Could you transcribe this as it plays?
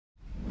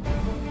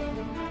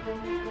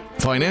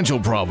financial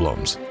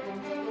problems,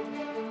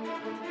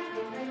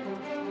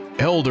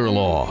 elder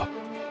law,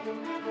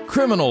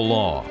 criminal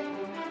law,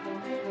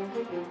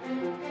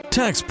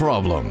 tax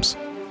problems,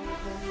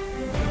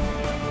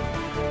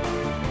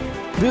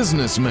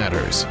 business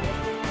matters,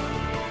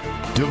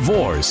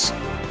 divorce,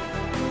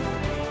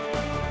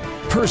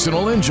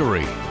 personal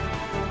injury,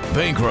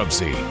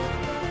 bankruptcy,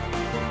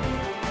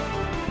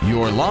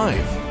 your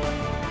life,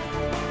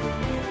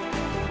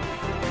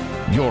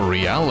 your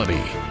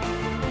reality.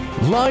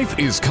 Life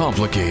is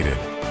complicated.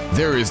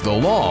 There is the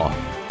law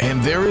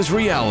and there is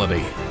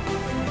reality.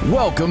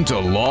 Welcome to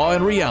Law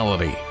and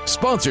Reality,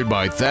 sponsored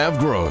by Thav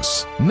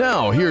Gross.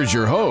 Now here's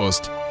your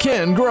host,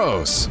 Ken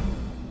Gross.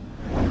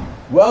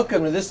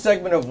 Welcome to this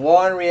segment of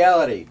Law and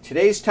Reality.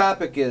 Today's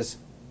topic is,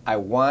 I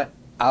want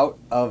out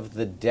of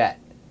the debt.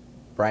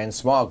 Brian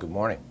Small, good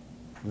morning.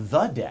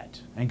 The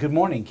debt. And good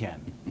morning,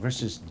 Ken.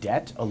 Versus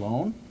debt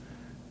alone,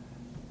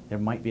 there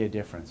might be a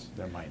difference.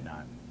 There might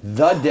not.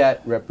 The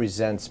debt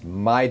represents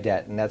my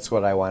debt, and that's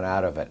what I want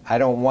out of it. I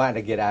don't want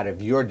to get out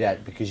of your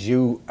debt because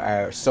you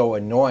are so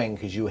annoying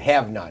because you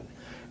have none.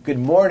 Good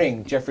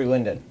morning, Jeffrey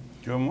Linden.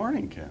 Good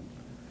morning, Ken.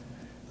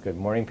 Good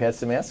morning, Pat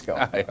Simasko.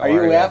 Hi, Are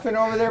you laughing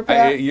over there,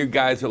 Pat? You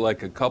guys are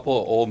like a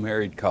old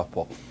married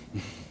couple.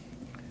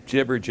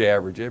 Jibber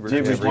jabber, jibber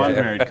jabber. There's one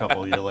married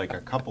couple, you're like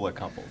a couple of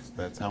couples.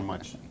 That's how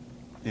much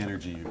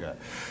energy you got.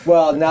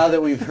 Well, now that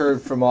we've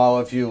heard from all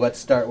of you, let's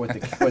start with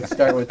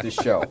the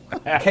show.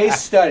 Case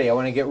study. I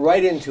want to get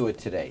right into it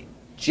today.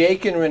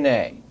 Jake and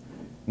Renee,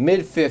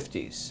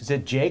 mid-50s. Is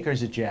it Jake or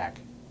is it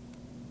Jack?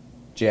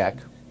 Jack.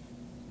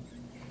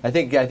 I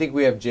think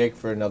we have Jake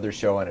for another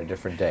show on a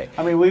different day.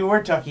 I mean, we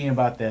were talking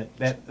about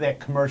that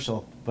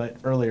commercial,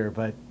 earlier.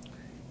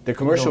 The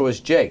commercial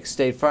was Jake,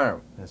 State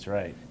Farm. That's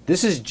right.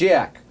 This is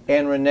Jack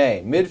and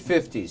Renee,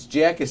 mid-50s.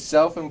 Jack is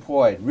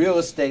self-employed, real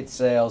estate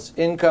sales,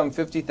 income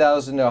 $50,000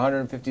 to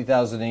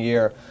 $150,000 a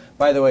year.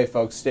 By the way,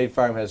 folks, State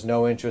Farm has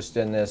no interest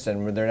in this,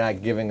 and they're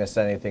not giving us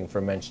anything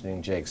for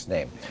mentioning Jake's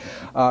name.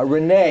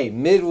 Renee,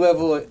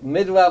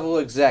 mid-level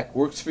exec,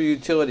 works for a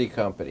utility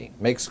company,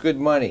 makes good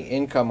money,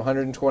 income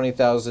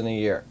 $120,000 a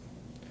year.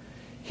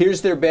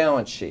 Here's their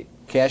balance sheet.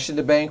 Cash in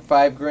the bank,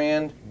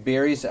 $5,000.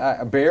 Barry,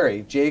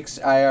 Jake's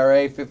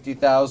IRA,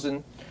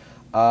 $50,000.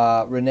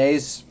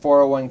 Renee's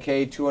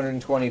 401k,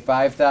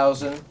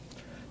 $225,000.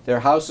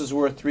 Their house is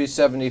worth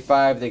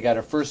 $375,000. They got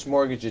a first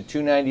mortgage of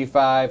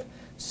 $295,000,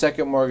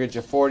 second mortgage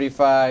of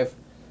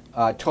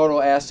 $45,000.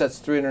 Total assets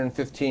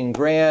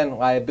 $315,000.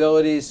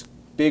 Liabilities,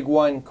 big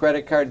one,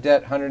 credit card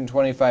debt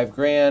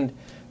 $125,000.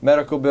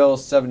 Medical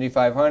bills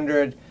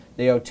 $7,500.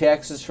 They owe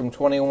taxes from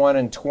 21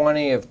 and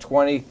 20 of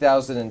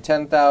 $20,000 and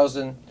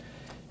 $10,000.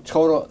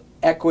 Total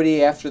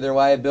equity after their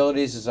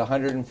liabilities is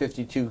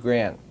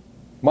 $152,000.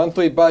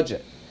 Monthly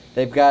budget.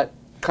 They've got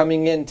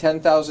coming in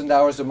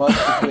 $10,000 a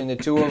month between the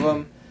two of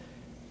them.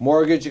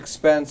 Mortgage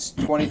expense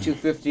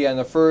 $2,250 on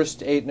the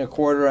first,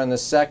 $825 on the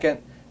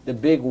second. The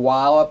big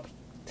wallop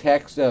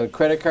tax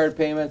credit card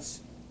payments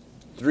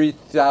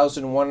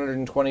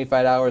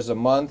 $3,125 a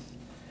month.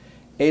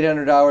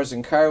 $800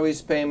 in car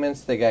lease payments.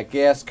 They got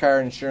gas,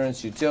 car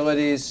insurance,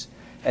 utilities.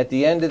 At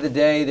the end of the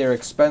day, their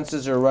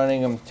expenses are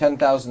running them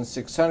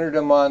 $10,600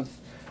 a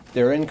month.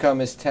 Their income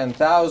is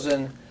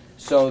 $10,000.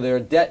 So their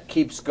debt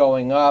keeps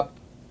going up.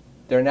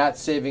 They're not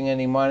saving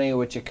any money,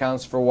 which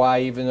accounts for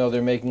why, even though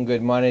they're making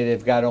good money,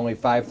 they've got only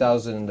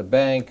 $5,000 in the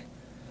bank.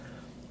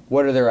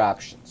 What are their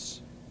options?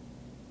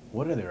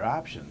 What are their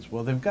options?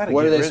 Well, they've got to.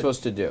 What are they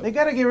supposed to do? They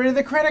got to get rid of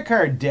the credit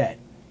card debt.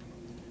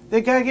 They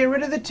got to get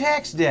rid of the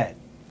tax debt.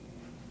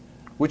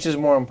 Which is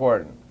more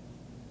important?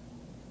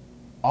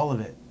 All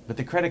of it. But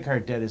the credit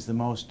card debt is the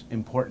most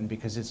important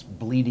because it's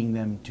bleeding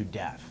them to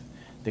death.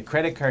 The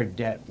credit card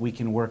debt we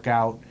can work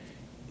out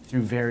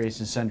through various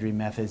and sundry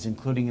methods,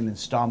 including an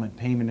installment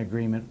payment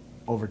agreement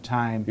over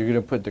time. You're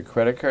going to put the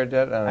credit card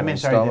debt on the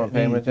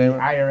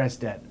IRS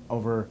debt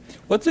over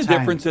What's the time.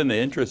 difference in the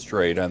interest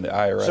rate on the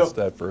IRS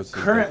debt versus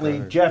currently, the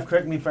card? Jeff,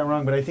 correct me if I'm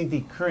wrong, but I think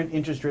the current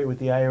interest rate with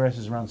the IRS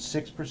is around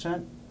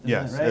 6%.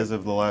 Yes, right? as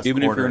of the last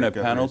Even quarter. if you're in a it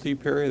got penalty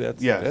raised. period,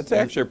 Yes. that's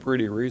actually a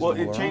pretty reasonable Well,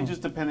 it amount. changes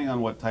depending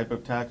on what type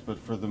of tax, but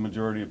for the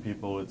majority of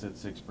people, it's at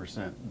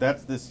 6%.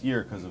 That's this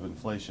year because of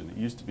inflation. It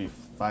used to be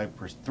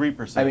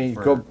 3%. I mean,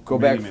 for go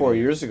back many, 4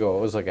 many years ago, it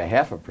was like a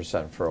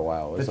 0.5% for a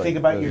while. It was But like, think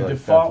about it was your like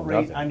default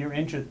nothing. rate on your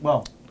interest.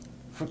 Well,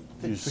 Your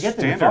forget the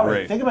standard default rate.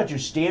 rate. Think about your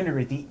standard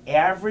rate. The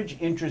average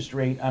interest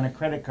rate on a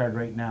credit card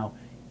right now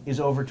is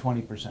over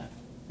 20%.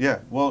 Yeah,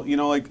 well, you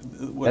know, like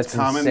what's That's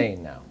common.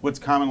 insane now. What's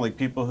common, like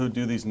people who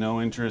do these no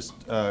interest,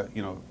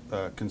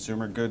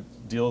 consumer good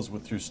deals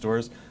through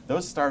stores,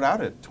 those start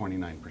out at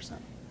 29%.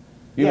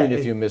 Even Yeah,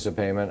 if you miss a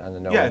payment on the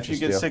no yeah, if interest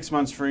you get deal. 6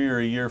 months free or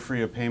a year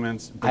free of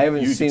payments. but I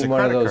haven't it's seen a one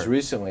of credit those card.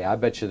 recently. I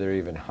bet you they're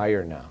even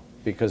higher now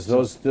because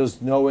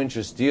those no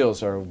interest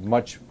deals are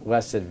much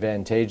less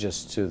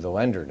advantageous to the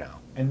lender now.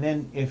 And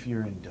then if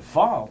you're in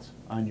default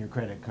on your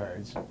credit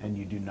cards and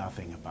you do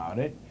nothing about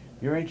it,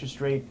 your interest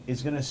rate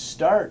is going to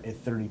start at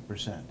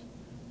 30%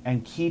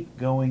 and keep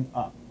going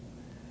up.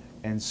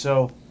 And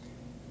so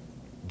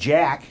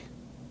Jack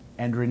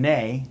and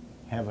Renee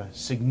have a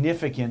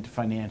significant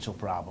financial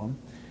problem.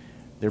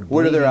 They're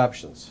What are their bleeding.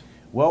 options?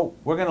 Well,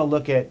 we're going to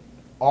look at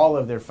all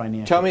of their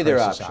financial Tell me their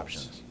crisis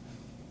options.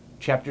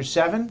 Chapter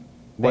 7,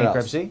 What else?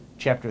 bankruptcy.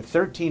 Chapter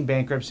 13,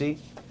 bankruptcy.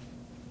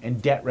 And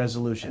debt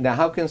resolution. Now,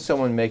 how can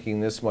someone making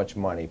this much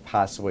money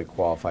possibly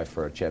qualify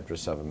for a Chapter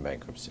 7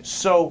 bankruptcy?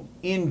 So,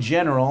 in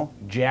general,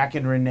 Jack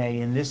and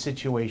Renee in this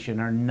situation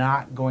are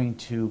not going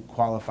to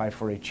qualify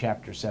for a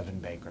Chapter 7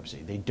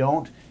 bankruptcy. They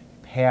don't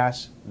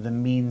pass the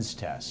means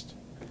test.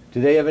 Do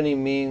they have any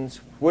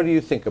means? What do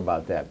you think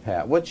about that,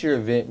 Pat? What's your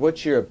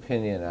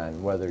opinion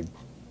on whether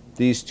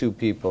these two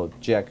people,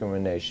 Jack and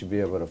Renee, should be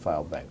able to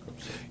file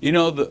bankruptcy? You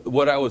know,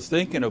 what I was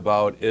thinking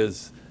about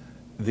is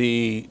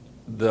the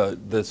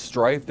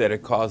strife that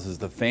it causes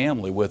the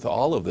family with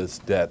all of this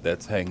debt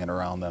that's hanging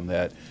around them,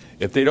 that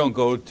if they don't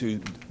go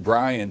to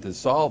Brian to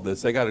solve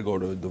this, they got to go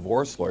to a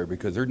divorce lawyer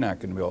because they're not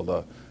going to be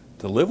able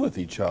to live with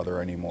each other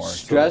anymore.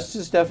 Stress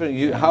is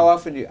definitely, how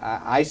often do you,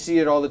 I see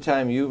it all the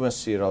time, you must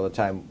see it all the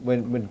time,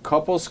 when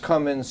couples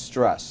come in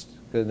stressed,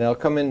 they'll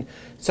come in,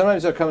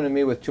 sometimes they'll come to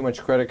me with too much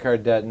credit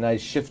card debt and I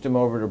shift them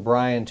over to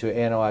Brian to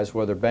analyze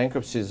whether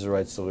bankruptcy is the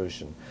right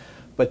solution.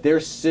 But they're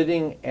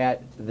sitting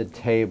at the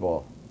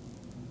table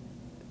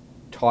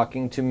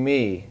talking to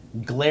me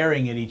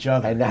Glaring at each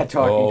other. and not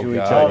talking to each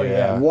God, other.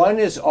 yeah. One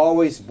is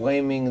always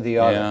blaming the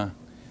other. Yeah.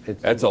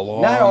 It's, That's a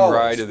long not always,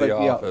 ride to the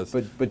but, office.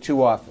 but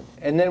too often.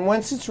 And then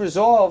once it's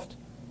resolved,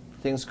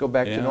 things go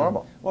back to Yeah.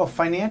 normal. Well,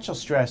 financial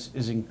stress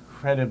is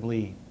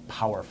incredibly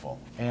powerful.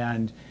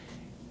 And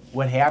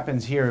what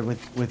happens here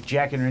with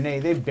Jack and Renee,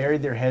 they've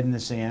buried their head in the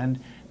sand.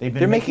 They've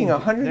been They're making they're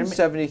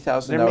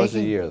 $170,000 a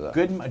making year, though.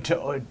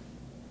 good,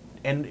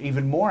 and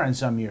even more in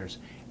some years.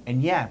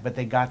 And yeah, but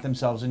they got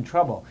themselves in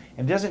trouble.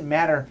 And it doesn't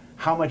matter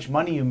how much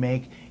money you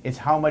make, it's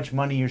how much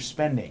money you're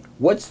spending.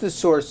 What's the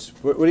source?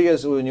 What do you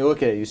guys, when you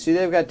look at it, you see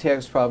they've got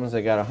tax problems,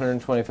 they got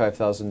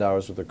 $125,000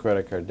 worth of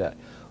credit card debt.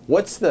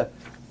 What's the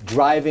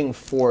driving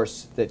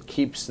force that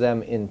keeps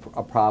them in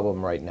a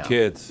problem right now?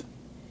 Kids.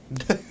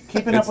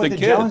 Keeping up with the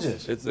kids.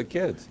 Joneses. It's the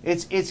kids.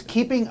 It's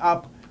keeping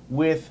up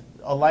with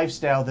a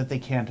lifestyle that they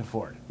can't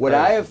afford. What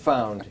I have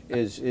found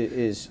is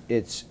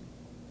it's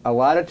a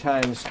lot of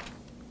times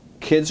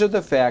kids are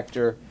the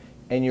factor,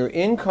 and your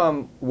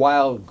income,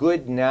 while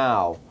good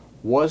now,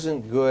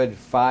 wasn't good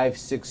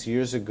 5-6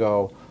 years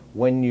ago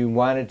when you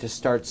wanted to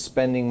start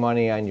spending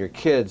money on your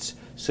kids.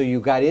 So you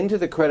got into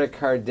the credit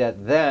card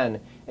debt then,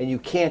 and you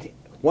can't.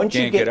 Once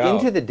you Can't get get out.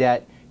 into the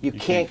debt, you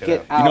can't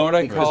get out You know what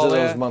I because call of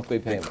that? those monthly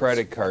payments. The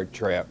credit card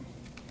trap.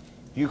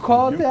 You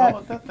call it You that?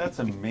 call it that? That's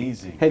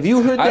amazing. Have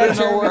you heard I that don't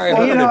know term where I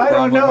before? heard You know, it I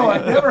don't from, know. man.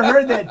 I've never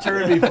heard that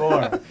term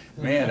before.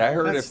 Man, I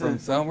heard it from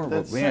That's somewhere, but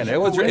that's man, such a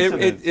it was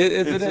coincidence.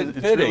 isn't it It's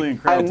fitting? really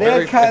incredible. On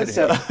Very that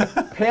fitting.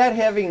 concept, Pat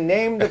having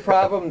named the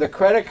problem the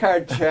credit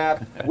card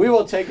trap, we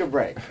will take a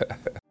break.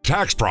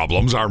 Tax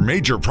problems are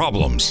major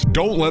problems.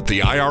 Don't let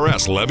the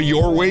IRS levy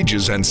your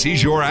wages and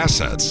seize your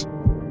assets.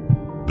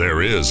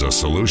 There is a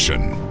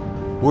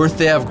solution. Worth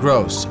Ave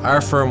Gross,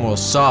 our firm will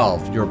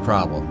solve your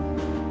problem.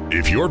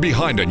 If you're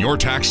behind on your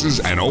taxes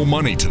and owe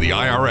money to the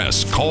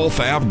IRS, call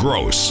Thav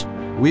Gross.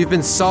 We've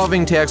been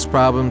solving tax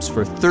problems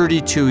for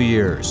 32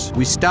 years.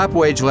 We stop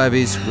wage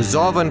levies,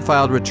 resolve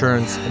unfiled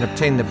returns, and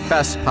obtain the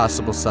best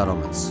possible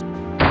settlements.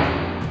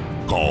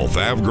 Call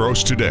Thav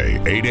Gross today,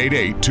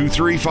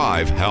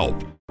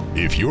 888-235-HELP.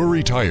 If you're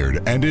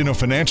retired and in a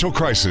financial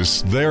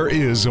crisis, there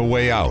is a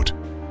way out.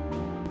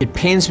 It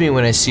pains me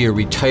when I see a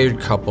retired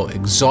couple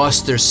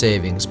exhaust their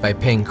savings by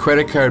paying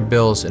credit card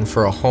bills and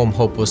for a home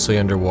hopelessly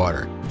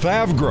underwater.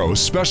 Thav Gross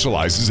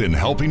specializes in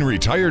helping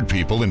retired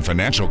people in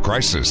financial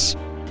crisis.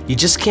 You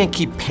just can't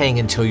keep paying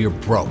until you're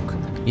broke.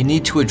 You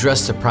need to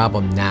address the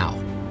problem now.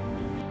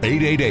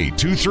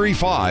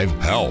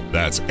 888-235-HELP.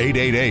 That's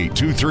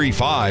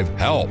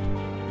 888-235-HELP.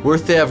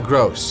 Worth Ave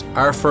Gross,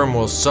 our firm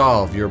will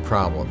solve your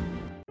problem.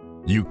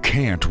 You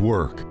can't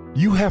work.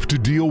 You have to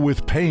deal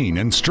with pain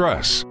and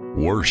stress.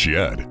 Worse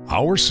yet,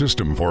 our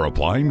system for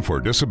applying for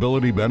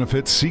disability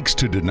benefits seeks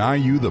to deny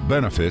you the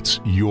benefits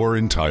you're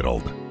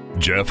entitled.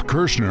 Jeff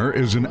Kirshner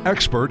is an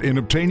expert in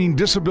obtaining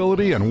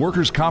disability and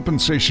workers'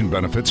 compensation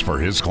benefits for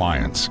his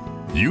clients.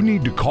 You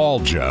need to call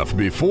Jeff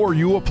before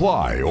you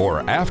apply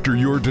or after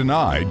you're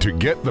denied to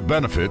get the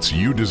benefits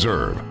you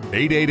deserve.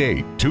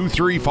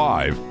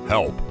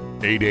 888-235-HELP.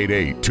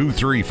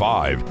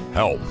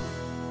 888-235-HELP.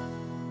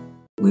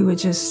 We were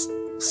just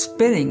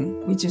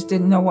spinning. We just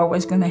didn't know what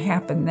was going to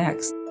happen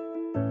next.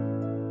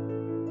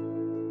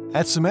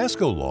 At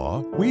Simasco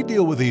Law, we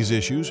deal with these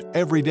issues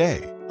every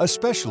day,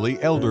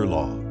 especially elder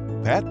law.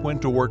 Pat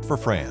went to work for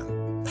Fran.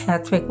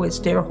 Patrick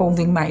was there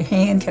holding my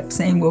hand, kept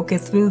saying, "We'll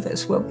get through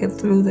this, we'll get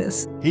through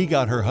this." He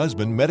got her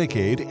husband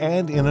Medicaid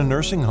and in a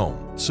nursing home.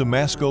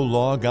 Simasco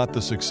Law got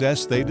the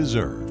success they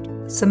deserved.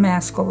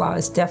 Simasco Law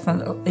is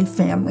definitely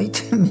family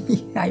to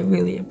me. I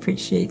really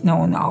appreciate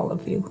knowing all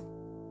of you.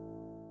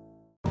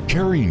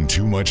 Carrying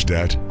too much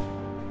debt?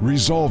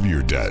 Resolve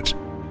your debt.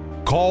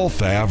 Call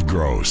Thav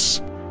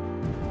Gross.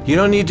 You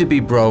don't need to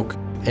be broke,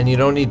 and you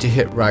don't need to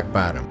hit rock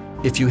bottom.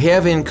 If you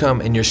have income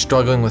and you're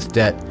struggling with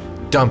debt,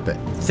 dump it.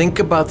 Think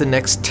about the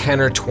next 10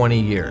 or 20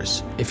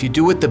 years. If you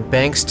do what the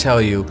banks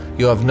tell you,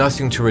 you'll have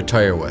nothing to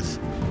retire with.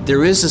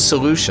 There is a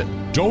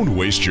solution. Don't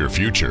waste your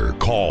future.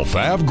 Call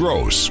Fav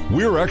Gross.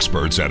 We're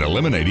experts at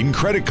eliminating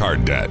credit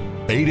card debt.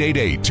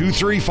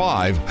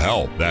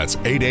 888-235-HELP. That's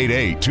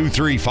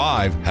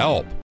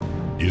 888-235-HELP.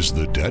 Is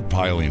the debt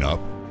piling up?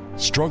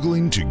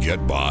 Struggling to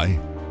get by?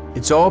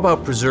 It's all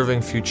about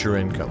preserving future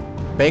income.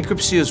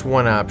 Bankruptcy is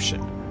one option.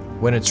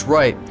 When it's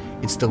right,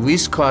 it's the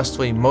least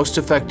costly, most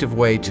effective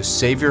way to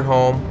save your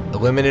home,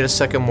 eliminate a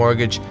second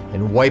mortgage,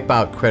 and wipe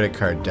out credit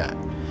card debt.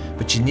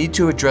 But you need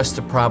to address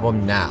the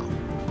problem now.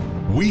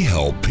 We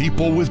help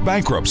people with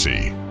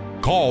bankruptcy.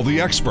 Call the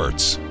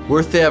experts.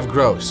 Worth Ave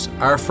Gross.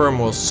 Our firm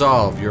will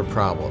solve your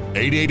problem.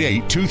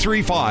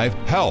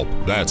 888-235-HELP.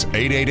 That's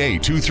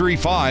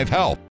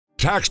 888-235-HELP.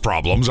 Tax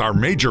problems are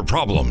major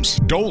problems.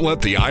 Don't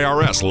let the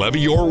IRS levy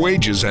your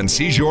wages and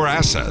seize your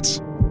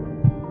assets.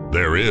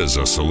 There is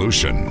a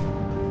solution.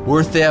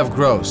 Worth Ave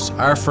Gross.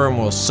 Our firm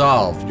will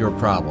solve your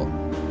problem.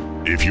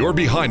 If you're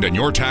behind on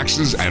your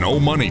taxes and owe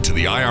money to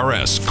the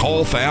IRS,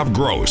 call Fav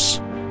Gross.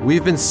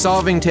 We've been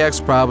solving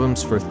tax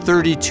problems for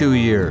 32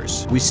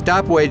 years. We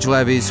stop wage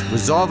levies,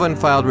 resolve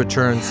unfiled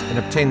returns, and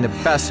obtain the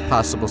best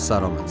possible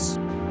settlements.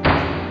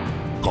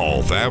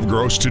 Call Fav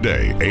Gross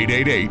today,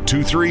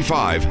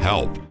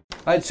 888-235-HELP. All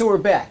right, so we're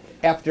back.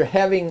 After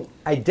having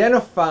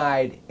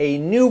identified a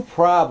new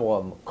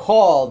problem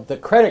called the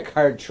credit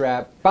card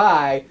trap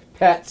by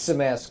Pat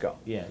Simasko.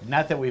 Yeah,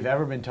 not that we've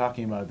ever been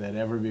talking about that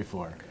ever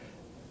before.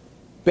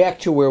 Back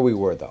to where we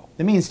were, though.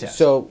 The means test.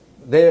 So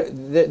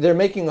they're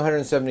making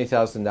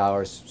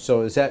 $170,000.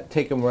 So does that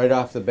take them right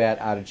off the bat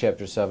out of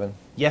Chapter 7?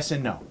 Yes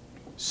and no.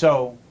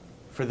 So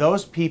for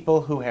those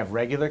people who have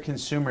regular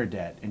consumer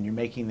debt and you're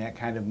making that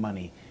kind of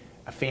money,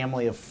 a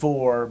family of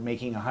 4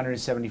 making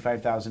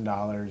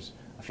 $175,000,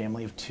 a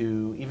family of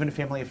 2, even a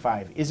family of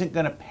 5 isn't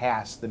going to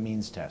pass the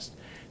means test.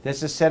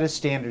 That's a set of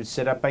standards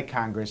set up by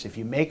Congress. If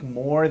you make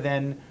more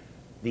than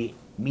the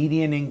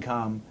median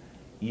income,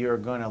 you're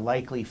going to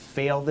likely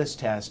fail this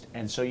test,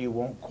 and so you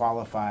won't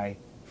qualify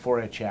for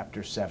a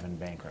Chapter 7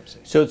 bankruptcy.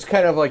 So it's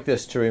kind of like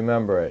this, to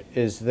remember it,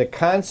 is the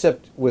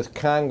concept with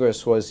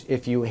Congress was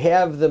if you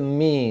have the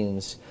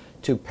means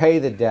to pay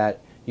the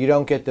debt, you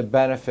don't get the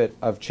benefit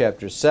of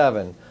Chapter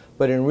 7.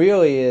 But in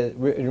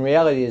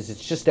reality,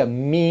 it's just a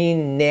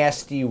mean,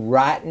 nasty,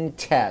 rotten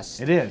test.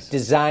 It is.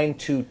 Designed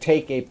to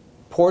take a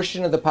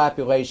portion of the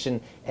population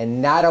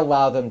and not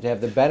allow them to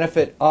have the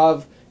benefit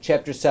of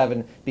Chapter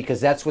 7 because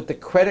that's what the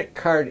credit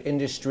card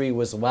industry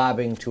was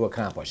lobbying to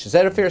accomplish. Is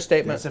that a fair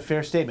statement? That's a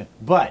fair statement.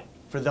 But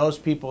for those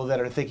people that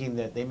are thinking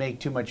that they make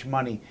too much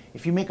money,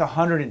 if you make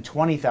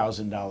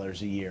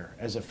 $120,000 a year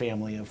as a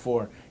family of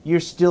 4, you're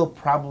still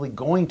probably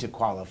going to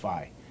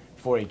qualify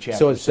for a Chapter 7.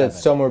 So it's set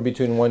somewhere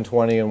between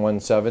 120 and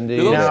 170?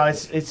 No,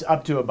 it's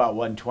up to about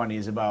 120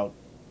 is about.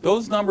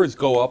 Those numbers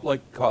go up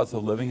like cost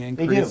of living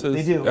increases?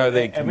 They do. Are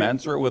they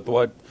commensurate with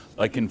what,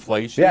 like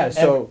inflation? Yeah,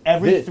 so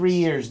every 3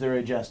 years they're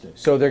adjusted.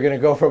 So they're going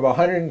to go from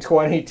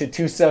 120 to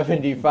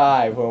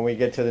 275 when we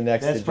get to the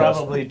next That's adjustment.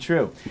 probably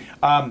true.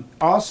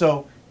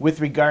 Also, with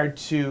regard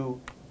to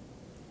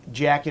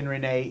Jack and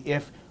Renee,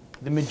 if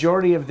the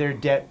majority of their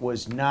debt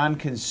was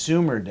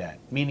non-consumer debt,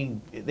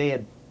 meaning they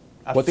had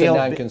What's a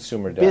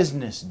non-consumer debt?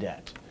 Business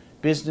debt,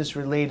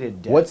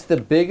 business-related debt. What's the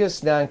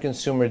biggest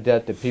non-consumer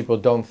debt that people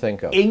don't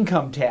think of?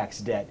 Income tax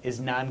debt is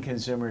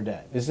non-consumer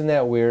debt. Isn't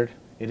that weird?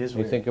 It is You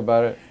weird. think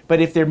about it? But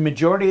if their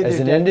majority of As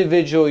their an debt,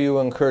 individual, you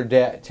incur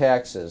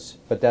taxes,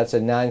 but that's a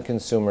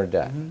non-consumer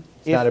debt.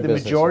 It's If not a the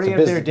business. majority It's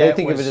a of their business. debt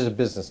They think of was- it as a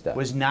business debt.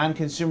 was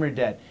non-consumer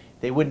debt,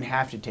 they wouldn't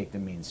have to take the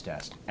means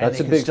test, and That's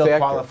they a could big still factor.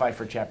 qualify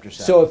for Chapter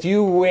 7. So if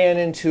you ran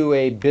into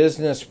a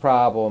business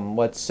problem,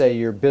 let's say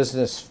your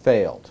business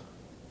failed,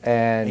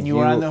 and you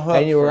were on the hook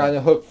and you were for- on the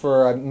hook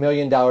for $1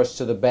 million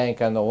to the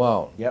bank on the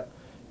loan. Yep.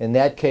 In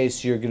that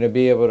case, you're going to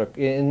be able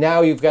to. And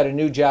now you've got a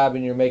new job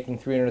and you're making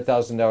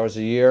 $300,000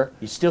 a year.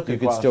 You still could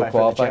could qualify, still for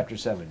qualify. the Chapter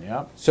 7.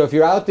 Yep. So if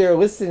you're out there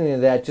listening to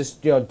that,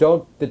 just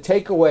don't. The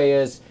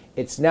takeaway is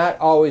it's not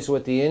always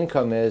what the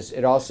income is.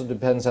 It also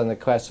depends on the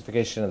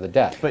classification of the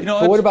debt. But,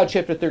 But what about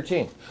Chapter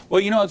 13?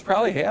 Well, it's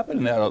probably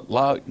happening that a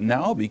lot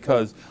now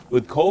because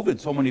with COVID,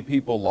 so many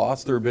people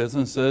lost their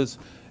businesses,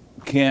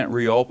 can't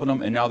reopen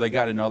them, and now they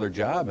got another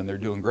job and they're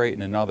doing great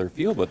in another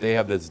field, but they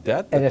have this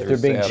debt. And if they're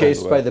being saddled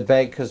chased by with. the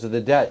bank because of the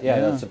debt,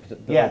 that's a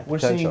We're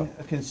potential. seeing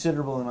a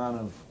considerable amount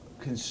of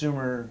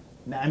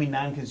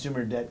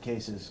non-consumer debt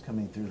cases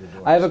coming through the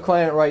door. I have a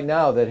client right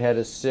now that had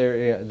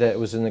that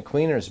was in the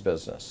cleaners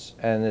business,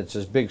 and it's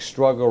a big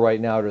struggle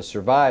right now to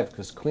survive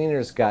because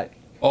cleaners got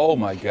Oh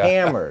my God!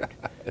 hammered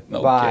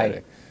No by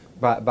kidding.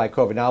 by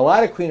COVID. Now a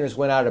lot of cleaners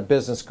went out of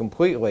business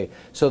completely.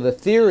 So the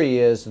theory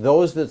is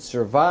those that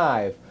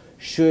survive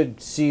should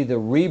see the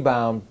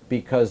rebound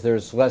because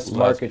there's less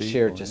market people,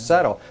 share to yeah.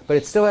 settle. But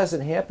it still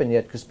hasn't happened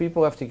yet because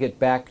people have to get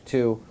back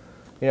to,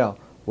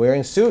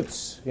 wearing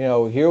suits.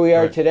 Here we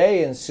are Right.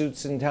 today in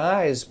suits and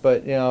ties,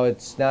 but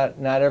it's not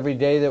every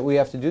day that we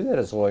have to do that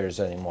as lawyers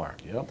anymore.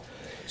 Yep.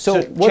 So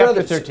So what Chapter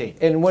other 13.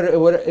 And what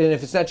and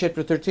if it's not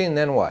Chapter 13,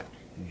 then what?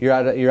 You're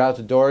out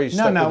the door. You're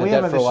stuck No, with we the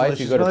have debt other for life.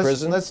 solutions. You go to But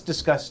prison. Let's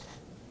discuss.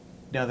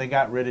 No, they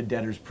got rid of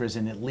debtor's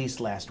prison at least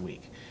last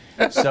week.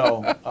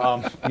 So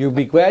You'll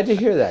be glad to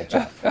hear that,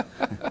 Jeff.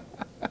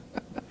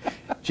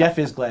 Jeff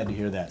is glad to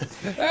hear that.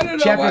 I don't know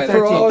Chapter why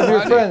 13. For all of your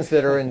funny. friends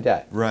that are in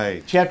debt.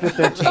 Right. Chapter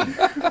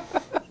 13.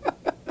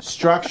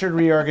 Structured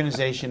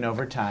reorganization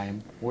over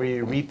time, where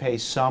you repay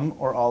some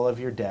or all of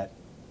your debt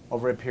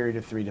over a period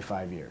of 3 to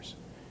 5 years.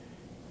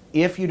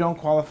 If you don't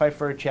qualify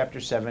for a Chapter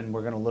 7,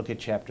 we're going to look at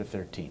Chapter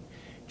 13.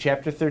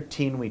 Chapter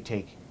 13, we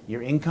take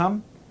your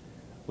income,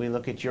 we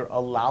look at your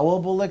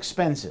allowable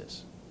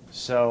expenses.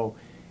 So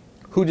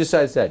Who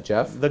decides that,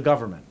 Jeff? the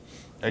government.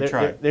 I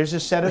tried. There's a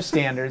set of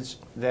standards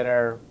that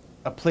are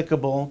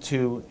applicable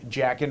to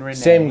Jack and Renee.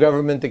 Same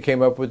government that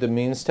came up with the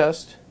means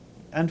test?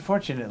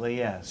 Unfortunately,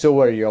 yes. So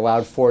what, are you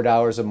allowed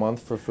 $4 a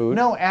month for food?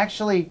 No,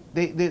 actually,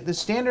 the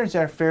standards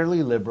are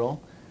fairly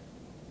liberal.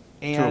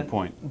 And, To a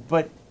point.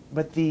 But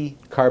the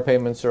Car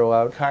payments are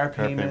allowed? car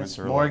payments payments,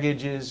 are allowed.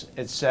 mortgages,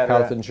 etc.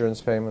 Health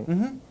insurance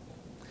payment?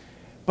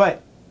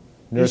 But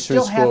you Nursery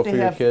still school have for to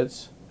your have.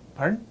 kids?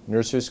 Pardon?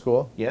 Nursery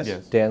school? Yes.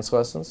 Yes. Dance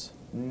lessons?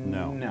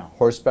 No. No.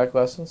 Horseback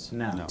lessons?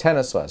 No. No.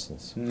 Tennis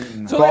lessons?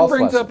 So Golf that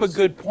brings up a lessons.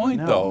 good point,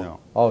 No. though. No.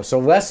 Oh, so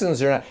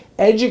lessons are not.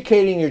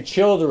 Educating your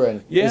children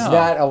is Yeah.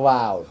 not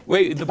allowed.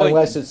 Wait, but-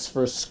 unless it's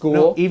for school.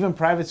 No, even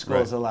private school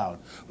is Right. allowed.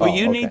 What Oh,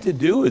 you okay. need to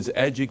do is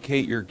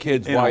educate your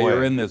kids In a while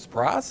you're way. in this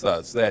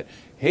process that,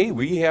 hey,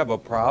 we have a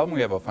problem,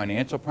 we have a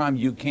financial problem,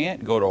 you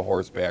can't go to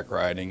horseback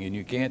riding and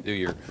you can't do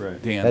your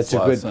Right. dance That's a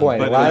good lessons.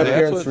 point. A But lot of that's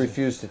parents what-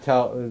 refuse to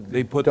tell.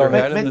 They put don't-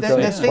 their head But in the the sand.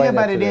 thing Explain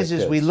about that it to is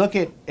their we kids. look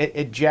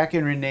at Jack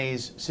and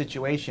Renee's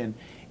situation,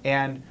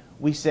 and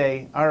we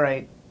say, all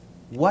right,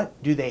 what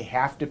do they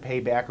have to pay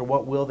back, or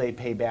what will they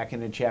pay back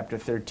in Chapter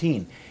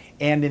 13?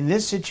 And in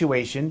this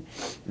situation,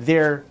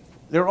 their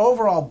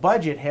overall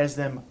budget has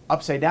them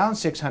upside down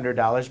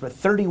 $600, but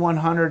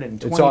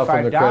 $3,125 It's all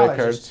from the credit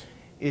cards?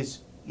 is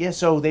yeah.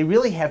 So they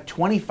really have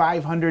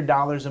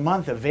 $2,500 a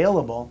month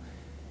available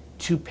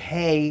to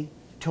pay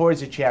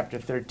towards a Chapter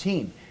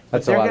 13. But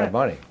That's a they're lot of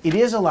money. It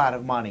is a lot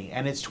of money,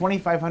 and it's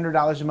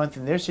 $2,500 a month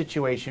in their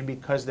situation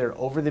because they're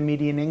over the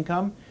median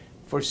income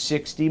for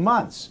 60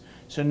 months.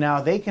 So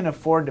now they can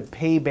afford to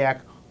pay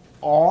back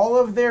all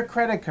of their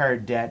credit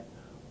card debt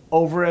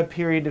over a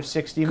period of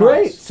 60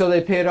 Great. months So they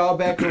pay it all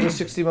back over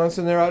 60 months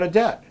and they're out of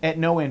debt. at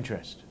no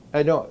interest.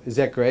 I know. Is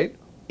that great?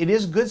 It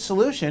is a good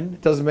solution.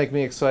 Doesn't make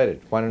me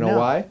excited. Want to know No,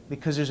 why?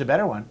 Because there's a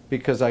better one.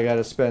 Because I got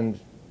to spend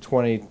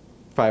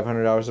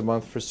 $2,500 a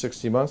month for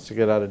 60 months to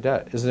get out of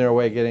debt. Isn't there a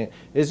way of getting?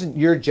 Isn't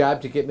your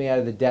job to get me out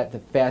of the debt the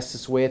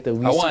fastest way at the I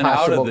least want out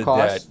possible of the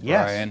cost? debt,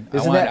 Yes. Brian. I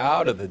Isn't want that-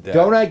 out of the debt.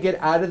 Don't I get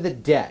out of the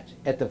debt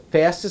at the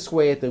fastest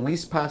way at the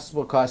least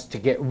possible cost to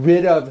get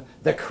rid of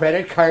the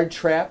credit card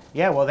trap?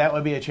 Yeah, well, that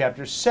would be a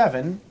Chapter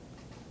 7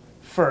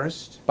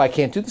 first. But I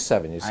can't do the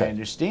 7, you said. I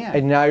understand.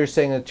 And now you're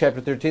saying that Chapter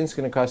 13 is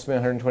going to cost me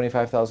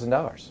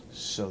 $125,000.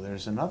 So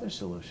there's another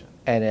solution.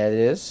 And it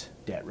is?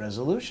 Debt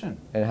resolution.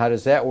 And how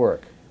does that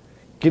work?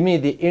 Give me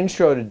the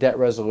intro to debt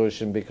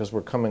resolution because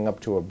we're coming up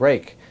to a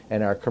break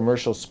and our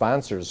commercial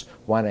sponsors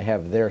want to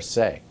have their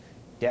say.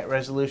 Debt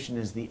resolution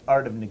is the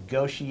art of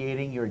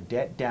negotiating your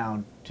debt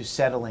down to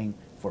settling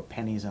for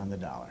pennies on the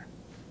dollar.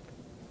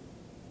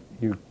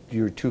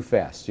 You're too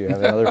fast. You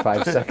have another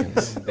 5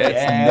 seconds.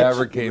 That's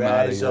never came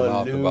out of your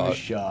mouth about.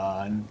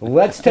 Resolution.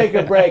 Let's take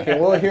a break and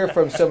we'll hear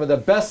from some of the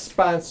best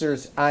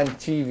sponsors on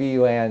TV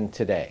land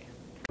today.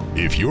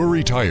 If you're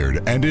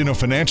retired and in a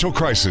financial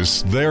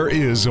crisis, there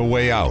is a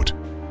way out.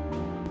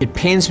 It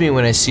pains me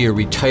when I see a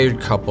retired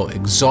couple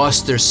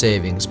exhaust their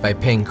savings by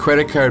paying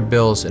credit card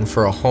bills and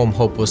for a home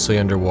hopelessly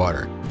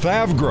underwater.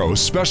 Thav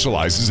Gross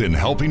specializes in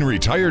helping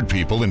retired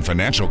people in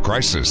financial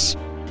crisis.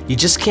 You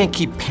just can't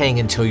keep paying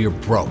until you're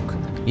broke.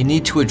 You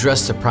need to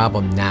address the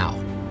problem now.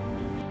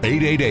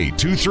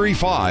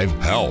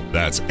 888-235-HELP.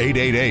 That's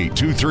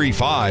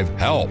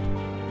 888-235-HELP.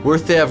 We're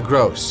Thav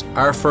Gross.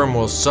 Our firm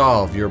will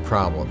solve your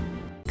problem.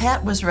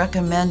 Pat was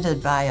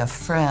recommended by a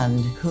friend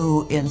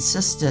who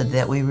insisted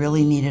that we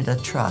really needed a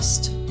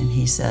trust. And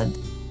he said,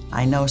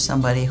 I know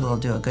somebody who will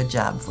do a good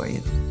job for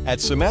you. At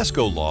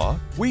Samasco Law,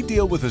 we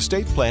deal with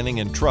estate planning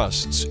and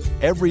trusts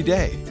every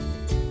day.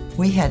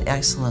 We had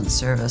excellent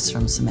service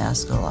from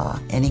Samasco Law.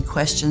 Any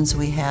questions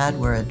we had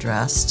were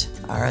addressed.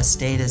 Our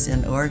estate is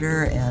in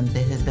order and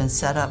it had been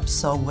set up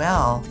so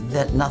well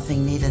that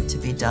nothing needed to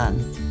be done.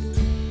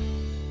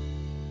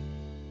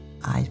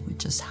 I would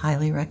just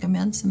highly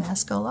recommend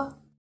Samasco Law.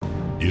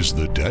 Is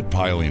the debt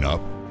piling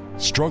up?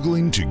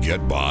 Struggling to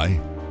get by?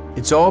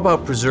 It's all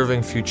about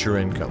preserving future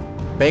income.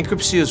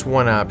 Bankruptcy is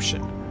one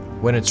option.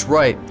 When it's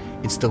right,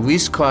 it's the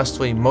least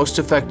costly, most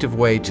effective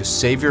way to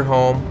save your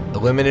home,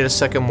 eliminate a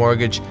second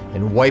mortgage,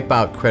 and wipe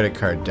out credit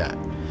card debt.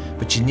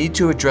 But you need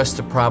to address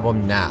the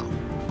problem now.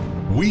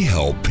 We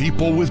help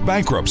people with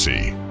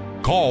bankruptcy.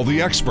 Call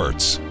the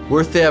experts.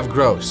 We're Thav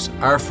Gross.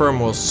 Our firm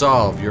will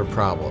solve your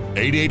problem.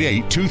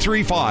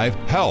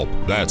 888-235-HELP.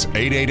 That's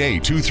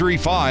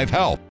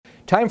 888-235-HELP.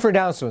 Time for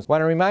announcements. Want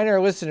to remind our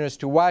listeners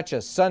to watch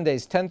us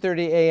Sundays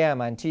 10:30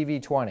 a.m. on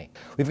TV 20.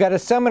 We've got a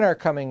seminar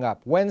coming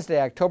up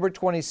Wednesday, October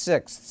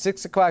 26th,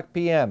 6 o'clock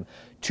p.m.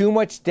 Too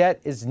much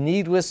debt is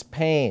needless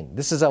pain.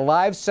 This is a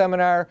live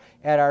seminar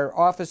at our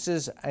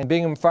offices in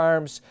Bingham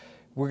Farms.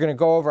 We're going to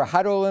go over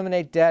how to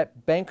eliminate debt,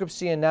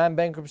 bankruptcy and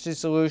non-bankruptcy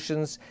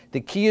solutions.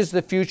 The key is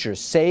the future,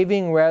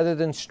 saving rather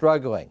than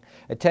struggling.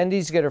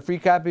 Attendees get a free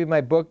copy of my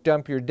book,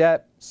 Dump Your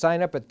Debt.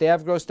 Sign up at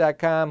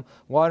thavgross.com,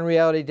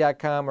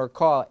 lawandreality.com, or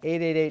call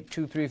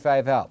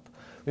 888-235-HELP.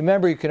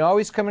 Remember, you can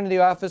always come into the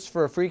office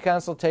for a free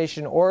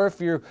consultation, or if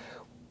you're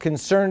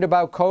concerned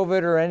about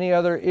COVID or any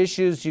other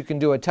issues, you can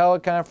do a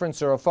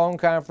teleconference or a phone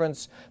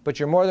conference, but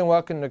you're more than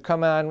welcome to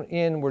come on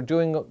in. We're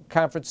doing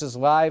conferences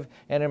live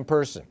and in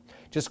person.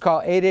 Just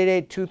call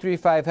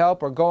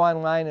 888-235-HELP or go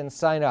online and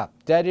sign up.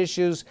 Debt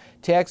issues,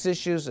 tax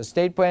issues,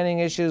 estate planning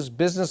issues,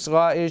 business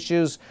law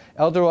issues,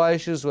 elder law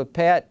issues with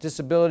Pat,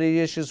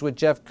 disability issues with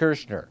Jeff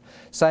Kirshner.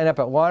 Sign up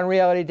at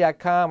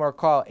lawandreality.com or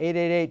call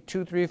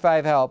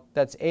 888-235-HELP.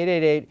 That's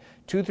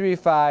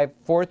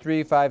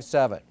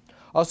 888-235-4357.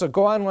 Also,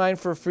 go online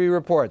for free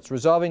reports.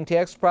 Resolving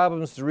Tax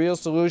Problems, The Real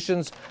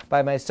Solutions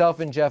by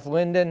myself and Jeff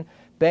Linden.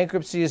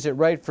 Bankruptcy, Is It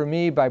Right for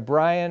Me by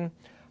Brian.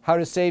 How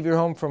to Save Your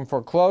Home from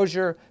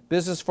Foreclosure,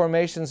 Business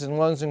Formations and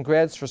Loans and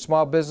Grants for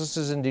Small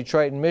Businesses in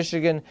Detroit and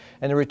Michigan,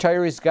 and The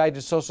Retiree's Guide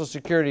to Social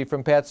Security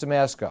from Pat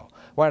Simasko. I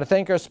want to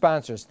thank our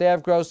sponsors,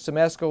 Thav Gross,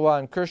 Simasko Law,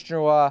 and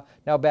Kirshner Law.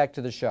 Now back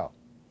to the show.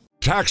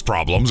 Tax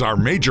problems are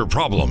major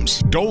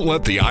problems. Don't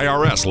let the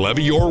IRS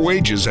levy your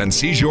wages and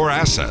seize your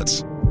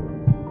assets.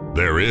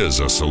 There is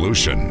a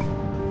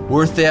solution.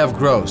 We're Thav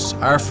Gross.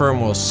 Our firm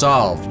will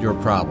solve your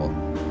problem.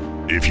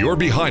 If you're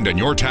behind on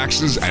your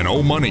taxes and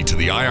owe money to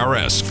the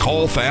IRS,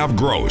 call Thav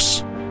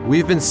Gross.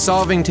 We've been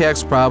solving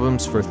tax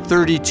problems for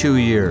 32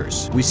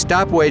 years. We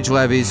stop wage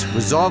levies,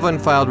 resolve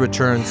unfiled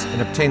returns,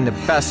 and obtain the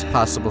best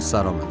possible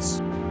settlements.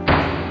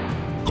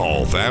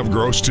 Call Thav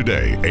Gross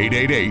today,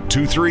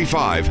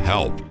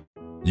 888-235-HELP.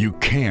 You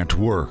can't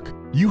work.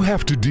 You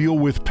have to deal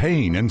with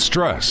pain and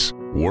stress.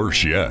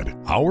 Worse yet,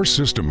 our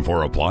system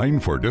for applying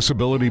for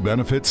disability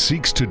benefits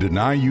seeks to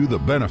deny you the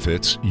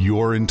benefits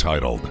you're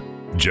entitled.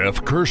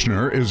 Jeff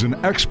Kirshner is an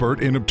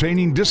expert in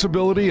obtaining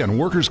disability and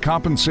workers'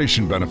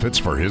 compensation benefits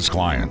for his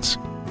clients.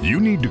 You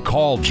need to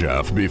call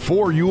Jeff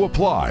before you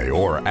apply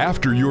or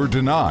after you're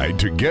denied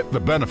to get the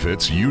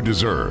benefits you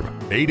deserve.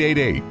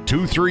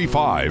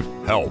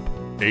 888-235-HELP.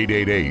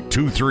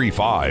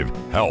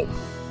 888-235-HELP.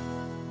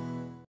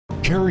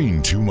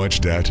 Carrying too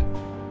much debt?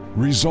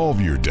 Resolve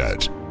your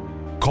debt.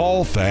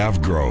 Call Thav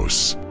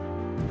Gross.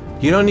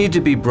 You don't need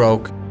to be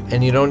broke,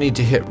 and you don't need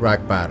to hit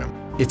rock bottom.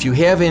 If you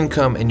have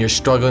income and you're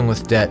struggling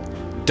with debt,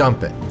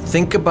 dump it.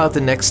 Think about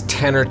the next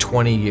 10 or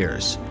 20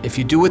 years. If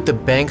you do what the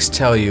banks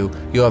tell you,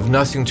 you'll have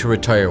nothing to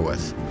retire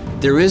with.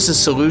 There is a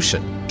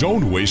solution.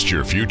 Don't waste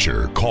your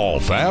future.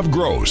 Call Thav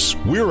Gross.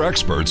 We're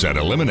experts at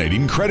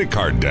eliminating credit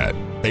card debt.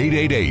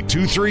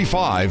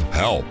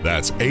 888-235-HELP.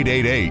 That's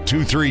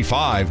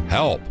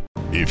 888-235-HELP.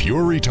 If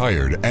you're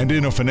retired and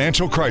in a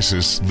financial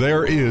crisis,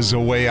 there is a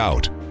way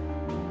out.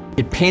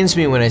 It pains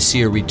me when I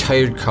see a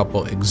retired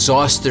couple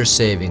exhaust their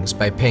savings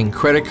by paying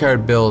credit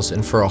card bills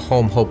and for a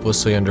home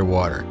hopelessly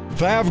underwater.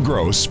 Thav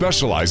Gross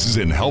specializes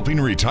in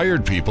helping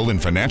retired people in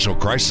financial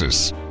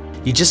crisis.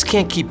 You just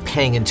can't keep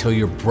paying until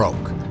you're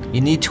broke. You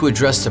need to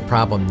address the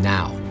problem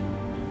now.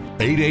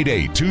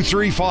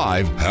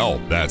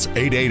 888-235-HELP. That's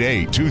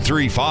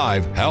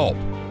 888-235-HELP.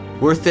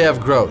 We're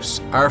Thav Gross.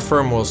 Our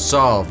firm will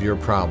solve your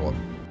problem.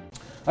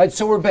 All right,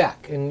 so we're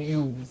back, and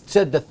you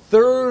said the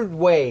third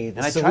way,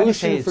 the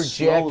solution for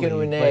Jack and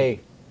Renee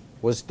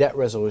was debt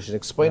resolution.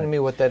 Explain to me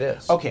what that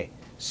is. Okay,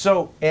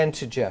 so... And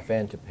to Jeff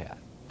and to Pat.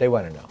 They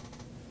want to know.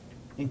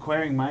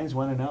 Inquiring minds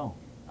want to know.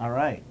 All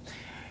right.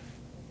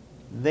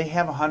 They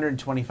have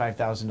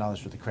 $125,000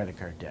 worth of credit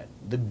card debt.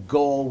 The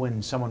goal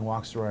when someone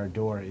walks through our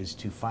door is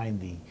to find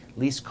the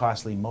least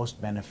costly,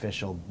 most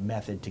beneficial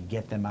method to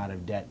get them out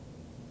of debt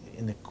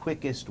in the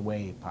quickest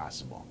way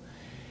possible.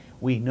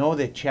 We know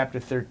that Chapter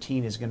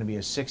 13 is going to be a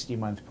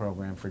 60-month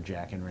program for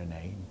Jack and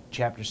Renee.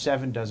 Chapter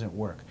 7 doesn't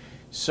work.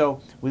 So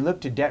we look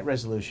to debt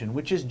resolution,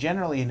 which is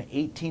generally an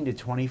 18 to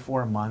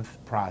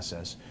 24-month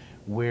process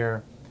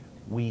where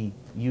we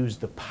use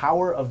the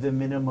power of the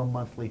minimum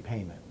monthly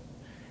payment,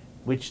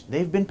 which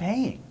they've been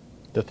paying.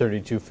 The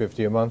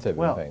 $32.50 a month they've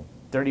been paying.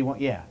 31,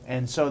 yeah.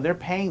 And so they're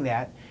paying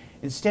that.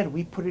 Instead,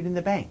 we put it in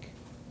the bank.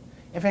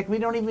 In fact, we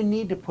don't even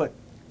need to put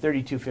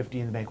 $32.50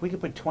 in the bank. We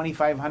could put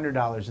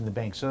 $2,500 in the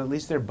bank, so at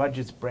least their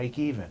budgets break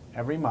even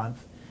every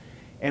month.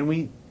 And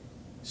we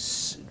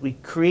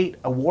create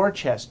a war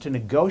chest to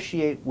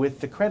negotiate with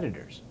the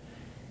creditors.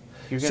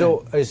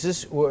 So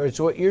is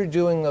what you're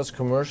doing, those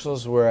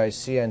commercials where I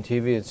see on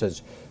TV, it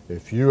says,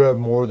 if you have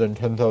more than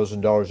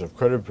 $10,000 of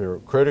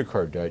credit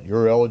card debt,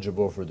 you're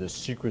eligible for this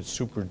secret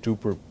super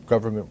duper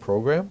government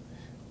program?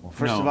 Well,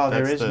 first of all,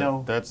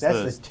 that's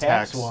the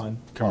tax one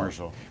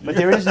commercial. But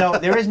there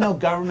is no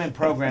government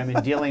program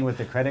in dealing with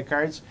the credit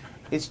cards.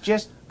 It's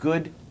just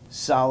good,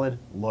 solid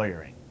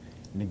lawyering.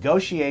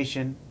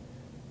 Negotiation,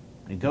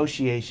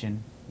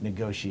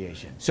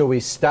 negotiation. So we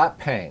stop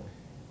paying,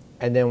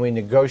 and then we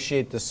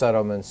negotiate the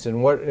settlements.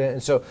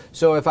 And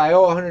so if I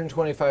owe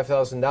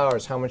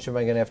 $125,000, how much am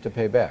I going to have to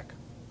pay back?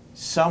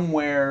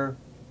 Somewhere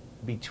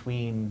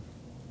between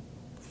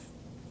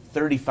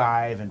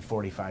 35 and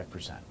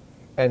 45%.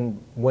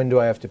 And when do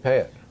I have to pay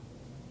it?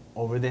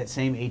 Over that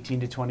same 18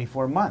 to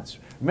 24 months.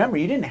 Remember,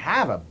 you didn't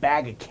have a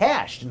bag of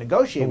cash to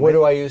negotiate What with.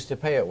 do I use to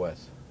pay it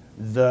with?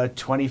 The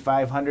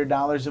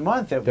 $2,500 a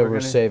month that we're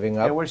saving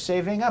up? That we're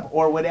saving up,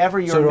 or whatever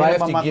your So do I minimum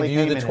have to monthly give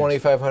you the payment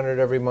is. $2,500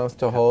 every month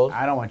to hold?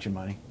 I don't want your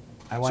money.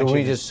 I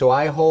want So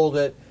I hold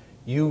it.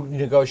 You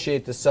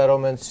negotiate the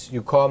settlements.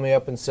 You call me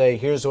up and say,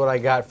 "Here's what I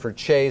got for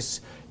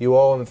Chase. You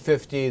owe them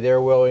 50.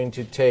 They're willing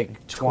to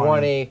take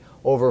 20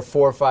 over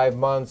 4 or 5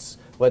 months.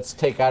 Let's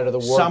take out of the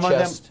war some chest."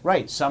 of them,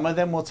 right? Some of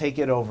them will take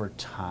it over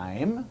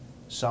time.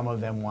 Some of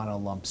them want a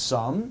lump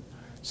sum.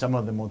 Some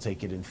of them will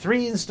take it in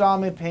 3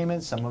 installment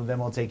payments. Some of them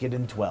will take it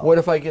in 12. What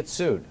if I get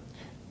sued?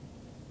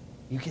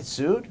 You get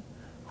sued?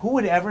 Who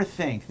would ever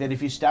think that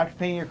if you stopped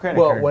paying your credit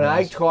Well, card when I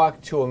bills-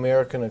 talk to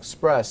American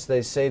Express,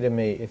 they say to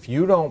me, if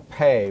you don't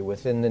pay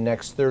within the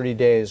next 30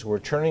 days, we're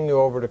turning you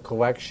over to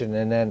collection,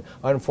 and then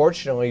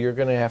unfortunately there's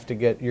going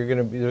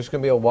to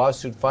be a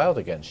lawsuit filed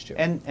against you.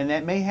 And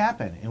that may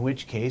happen, in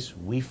which case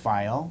we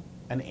file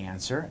an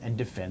answer and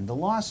defend the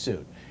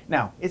lawsuit.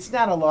 Now, it's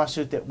not a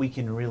lawsuit that we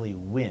can really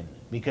win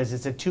because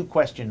it's a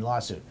 2-question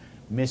lawsuit.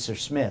 Mr.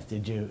 Smith,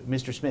 did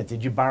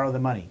you borrow the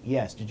money?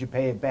 Yes. Did you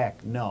pay it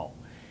back? No.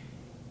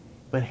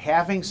 But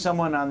having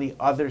someone on the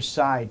other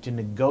side to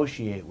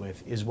negotiate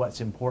with is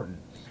what's important.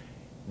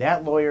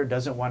 That lawyer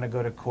doesn't want to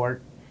go to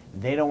court.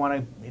 They don't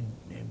want to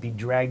be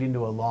dragged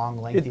into a long,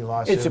 lengthy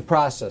lawsuit. It's a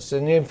process,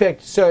 and in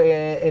fact,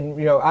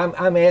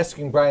 I'm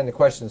asking Brian the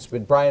questions,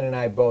 but Brian and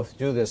I both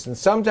do this, and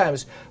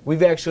sometimes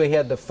we've actually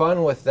had the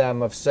fun with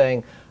them of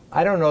saying,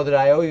 "I don't know that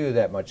I owe you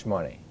that much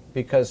money."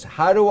 Because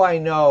how do I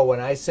know when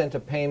I sent a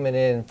payment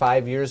in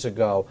 5 years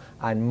ago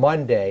on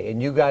Monday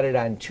and you got it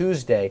on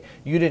Tuesday,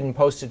 you didn't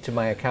post it to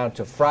my account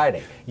till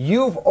Friday?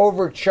 You've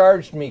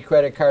overcharged me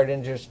credit card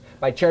interest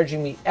by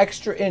charging me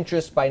extra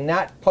interest by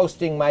not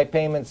posting my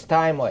payments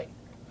timely.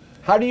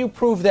 How do you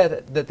prove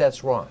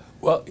that's wrong?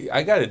 Well,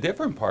 I got a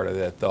different part of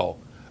that, though.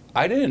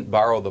 I didn't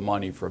borrow the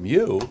money from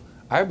you.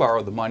 I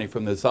borrowed the money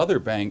from this other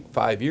bank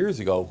 5 years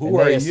ago. Who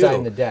are you? And they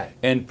assign the debt.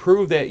 And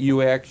prove that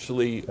you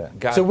actually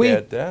got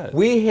that debt.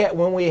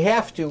 When we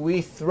have to,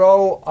 we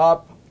throw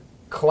up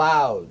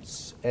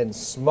clouds and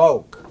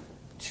smoke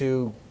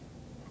to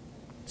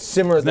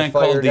simmer the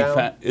fire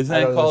down. Isn't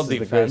that called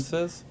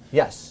defenses?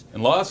 Yes.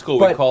 In law school,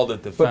 we called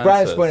it defenses. But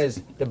Brian's point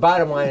is, the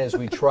bottom line is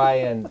we try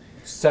and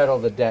settle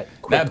the debt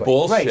quickly. Not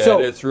bullshit. Right. So,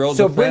 it's real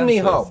So defenses. bring me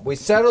home. We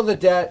settle the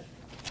debt.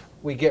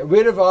 We get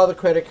rid of all the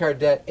credit card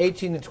debt,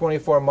 18 to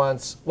 24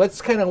 months.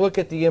 Let's kind of look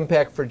at the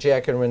impact for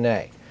Jack and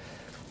Renee.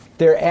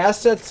 Their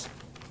assets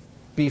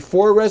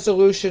before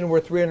resolution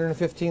were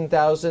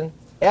 $315,000.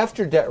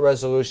 After debt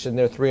resolution,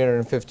 they're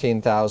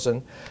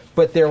 $315,000.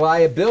 But their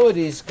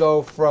liabilities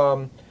go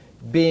from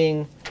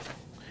being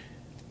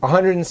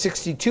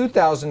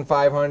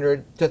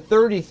 $162,500 to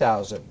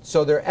 $30,000.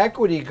 So their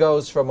equity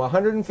goes from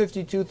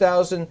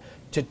 $152,000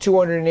 to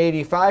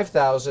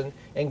 $285,000,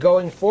 and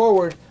going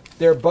forward,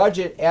 their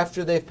budget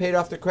after they've paid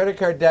off the credit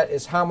card debt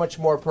is how much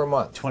more per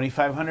month?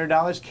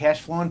 $2,500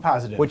 cash flowing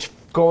positive. Which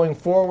going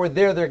forward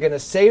they're going to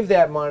save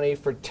that money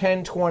for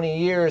 10, 20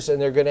 years,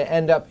 and they're going to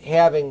end up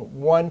having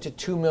 $1 to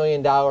 $2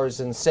 million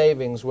in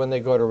savings when they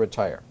go to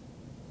retire.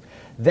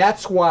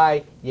 That's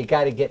why you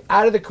got to get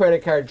out of the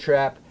credit card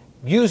trap,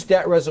 use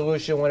debt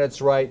resolution when it's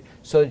right,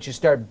 so that you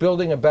start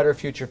building a better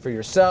future for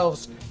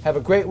yourselves. Have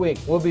a great week.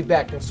 We'll be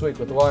back next week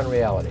with Law and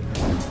Reality.